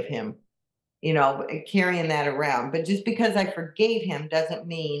forgive him, carrying that around. But just because I forgave him doesn't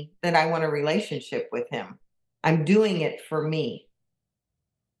mean that I want a relationship with him. I'm doing it for me,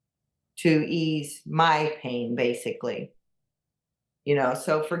 to ease my pain, basically.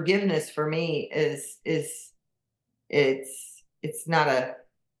 So forgiveness for me is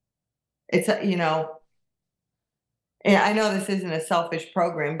and I know this isn't a selfish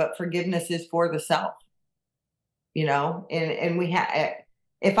program, but forgiveness is for the self, and we have,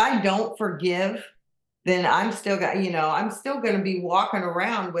 if I don't forgive, then I'm still going to be walking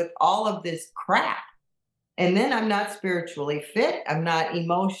around with all of this crap. And then I'm not spiritually fit. I'm not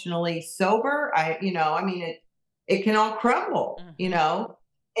emotionally sober. It can all crumble, and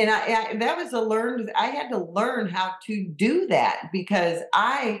that was I had to learn how to do that, because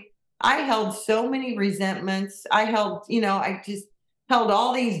I held so many resentments. I just held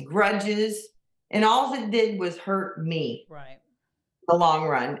all these grudges, and all it did was hurt me. Right. The long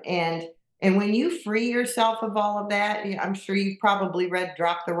run. And when you free yourself of all of that, I'm sure you've probably read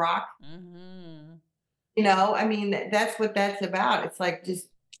Drop the Rock. That's what that's about. It's like, just,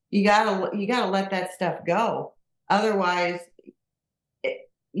 you gotta let that stuff go. Otherwise,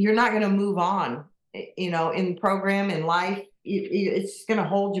 you're not going to move on, in program, in life. It's just going to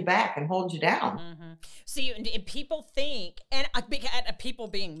hold you back and hold you down. See, and people think, and people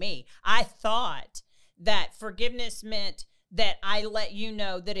being me, I thought that forgiveness meant that I let you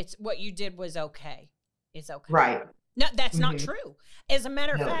know that it's what you did was okay. It's okay. Right. No, that's not true. As a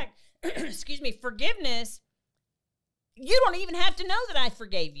matter of fact, excuse me, forgiveness, you don't even have to know that I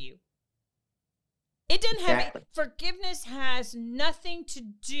forgave you. It didn't have forgiveness has nothing to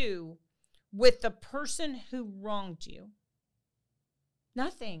do with the person who wronged you.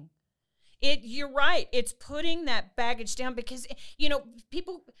 Nothing. You're right. It's putting that baggage down, because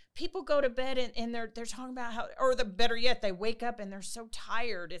people go to bed and they're talking about how, or the better yet, they wake up and they're so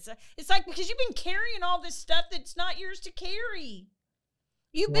tired. It's like, because you've been carrying all this stuff that's not yours to carry.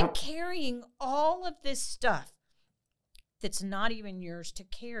 You've been carrying all of this stuff that's not even yours to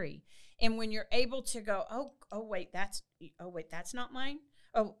carry. And when you're able to go, oh wait, that's not mine.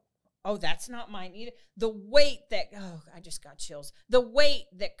 Oh, that's not mine either. The weight that, I just got chills. The weight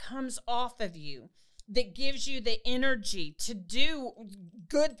that comes off of you that gives you the energy to do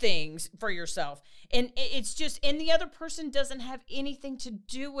good things for yourself. And it's just, and the other person doesn't have anything to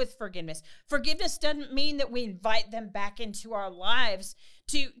do with forgiveness. Forgiveness doesn't mean that we invite them back into our lives.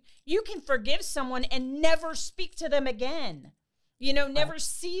 You can forgive someone and never speak to them again. Never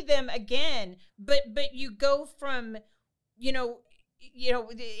see them again. But you go from, and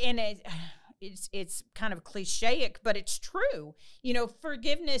it's kind of clichéic, but it's true.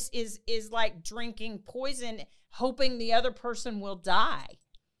 Forgiveness is like drinking poison, hoping the other person will die.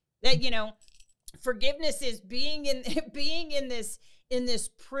 That, forgiveness is being in this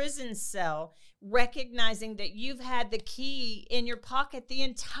prison cell, recognizing that you've had the key in your pocket the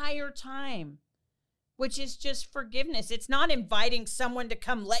entire time, which is just forgiveness. It's not inviting someone to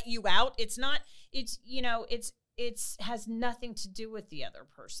come let you out. It's not, it's has nothing to do with the other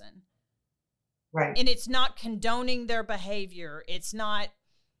person. Right. And it's not condoning their behavior. It's not,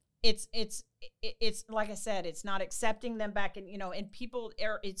 it's like I said, it's not accepting them back. And, and people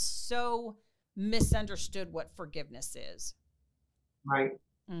it's so misunderstood what forgiveness is. Right.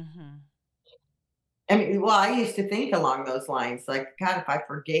 Mm-hmm. I mean, well, I used to think along those lines, like, God, if I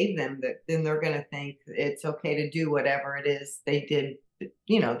forgave them, then they're going to think it's okay to do whatever it is they did,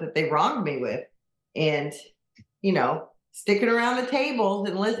 that they wronged me with. And, sticking around the tables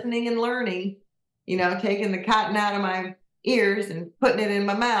and listening and learning, taking the cotton out of my ears and putting it in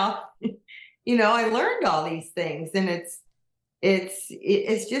my mouth, I learned all these things. And it's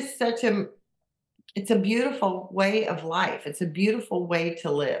just it's a beautiful way of life. It's a beautiful way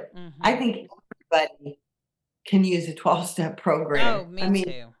to live. Mm-hmm. I think everybody can use a 12-step program. Oh, me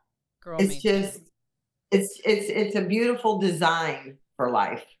too. Girl, it's just, too. It's a beautiful design for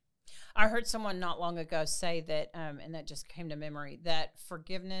life. I heard someone not long ago say that, and that just came to memory, that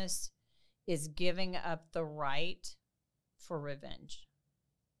forgiveness is giving up the right for revenge.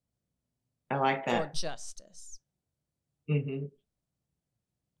 I like that. Or justice. Mm-hmm.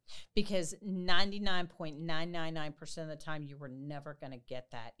 Because 99.999% of the time, you were never going to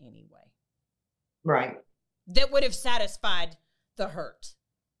get that anyway. Right. That would have satisfied the hurt.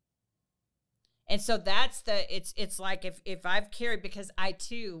 And so that's it's like if I've carried, because I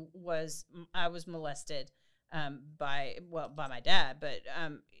too was molested by my dad, but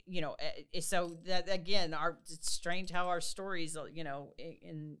so that again, it's strange how our stories,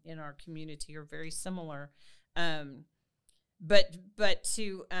 in our community are very similar. But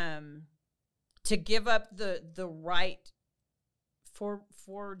to give up the right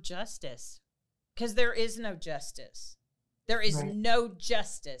for justice, because there is no justice. There is no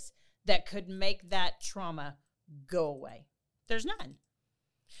justice that could make that trauma go away. There's none.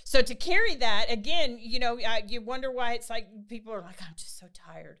 So to carry that, again, you wonder why it's like people are like, I'm just so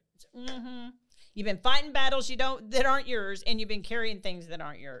tired. Mm-hmm. You've been fighting battles that aren't yours, and you've been carrying things that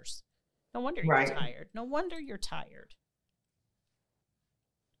aren't yours. No wonder you're tired. No wonder you're tired.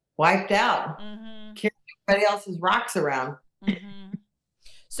 Wiped out. Mm-hmm. Carrying everybody else's rocks around. Mm-hmm.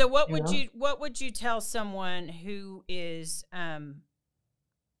 So what would you tell someone who is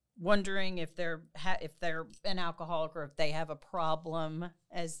wondering if they're an alcoholic, or if they have a problem,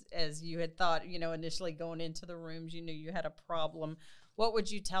 as you had thought, initially going into the rooms, you knew you had a problem? What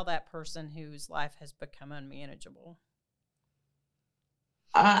would you tell that person whose life has become unmanageable?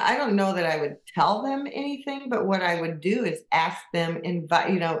 I don't know that I would tell them anything, but what I would do is ask them,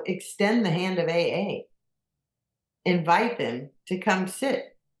 extend the hand of AA, invite them to come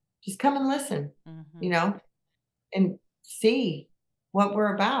sit, just come and listen, mm-hmm. And see what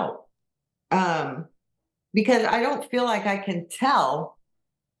we're about. Because I don't feel like I can tell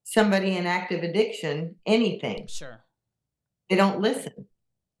somebody in active addiction anything. Sure. They don't listen.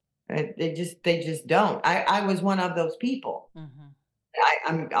 They just don't. I was one of those people.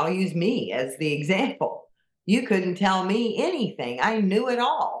 Mm-hmm. I'll use me as the example. You couldn't tell me anything. I knew it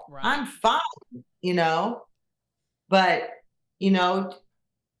all. Right. I'm fine, but,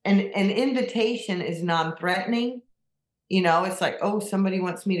 an invitation is non-threatening. It's like, oh, somebody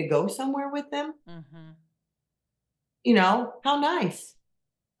wants me to go somewhere with them. Mm-hmm. How nice.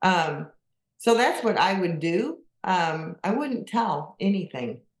 So that's what I would do. I wouldn't tell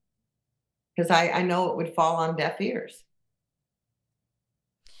anything, because I know it would fall on deaf ears.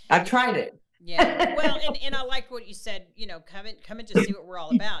 I've tried it. Yeah. Well, and I like what you said, come and just see what we're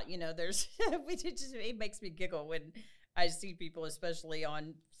all about. It makes me giggle when I see people, especially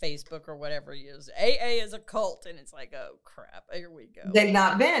on Facebook or whatever, use AA is a cult, and it's like, oh crap, here we go. They've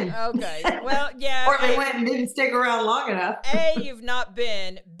not been. Okay. Well, yeah. Or they went and didn't stick around long enough. A, you've not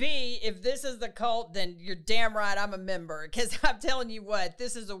been. B, if this is the cult, then you're damn right I'm a member, because I'm telling you what,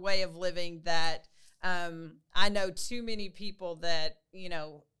 this is a way of living that I know too many people that,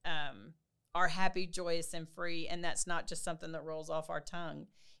 are happy, joyous, and free. And that's not just something that rolls off our tongue.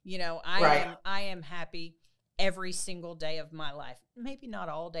 I am happy every single day of my life. Maybe not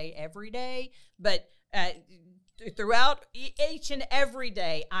all day, every day, but throughout each and every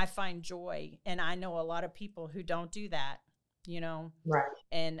day, I find joy. And I know a lot of people who don't do that, Right.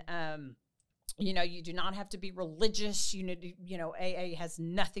 And, you do not have to be religious. AA has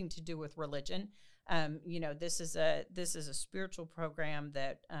nothing to do with religion. This is a spiritual program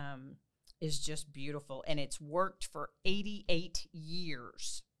that is just beautiful, and it's worked for 88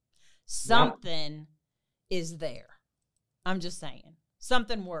 years. Something is there. I'm just saying.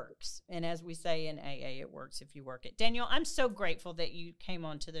 Something works. And as we say in AA, it works if you work it. Danielle, I'm so grateful that you came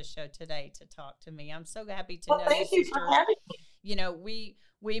on to the show today to talk to me. I'm so happy to know you, thank you for having me.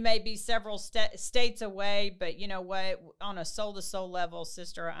 We may be several states away, but you know what? On a soul-to-soul level,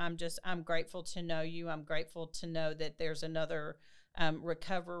 sister, I'm grateful to know you. I'm grateful to know that there's another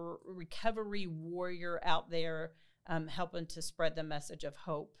recovery warrior out there helping to spread the message of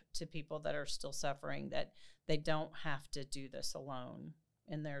hope to people that are still suffering, that they don't have to do this alone,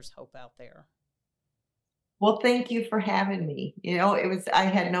 and there's hope out there. Well, thank you for having me. I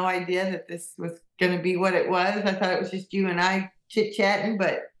had no idea that this was going to be what it was. I thought it was just you and I chit-chatting,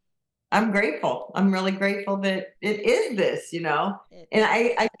 but I'm grateful. I'm really grateful that it is this, and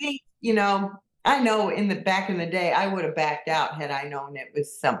I think, I know back in the day, I would have backed out had I known it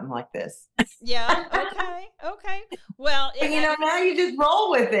was something like this. Yeah. Okay. Well, now you just roll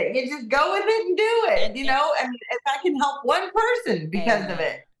with it. You just go with it and do it. I mean, if I can help one person because of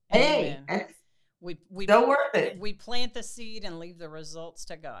it, hey, that's so worth it. We plant the seed and leave the results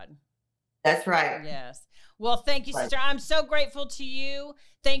to God. That's right. Yes. Well, thank you, sister. I'm so grateful to you.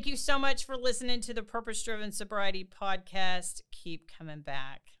 Thank you so much for listening to the Purpose Driven Sobriety podcast. Keep coming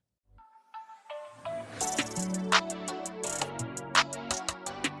back.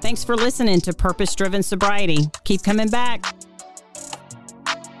 Thanks for listening to Purpose Driven Sobriety. Keep coming back.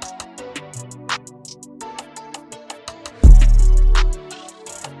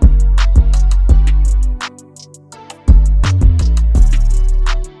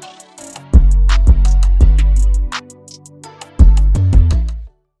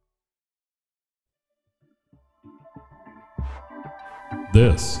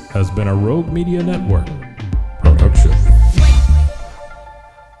 This has been a Rogue Media Network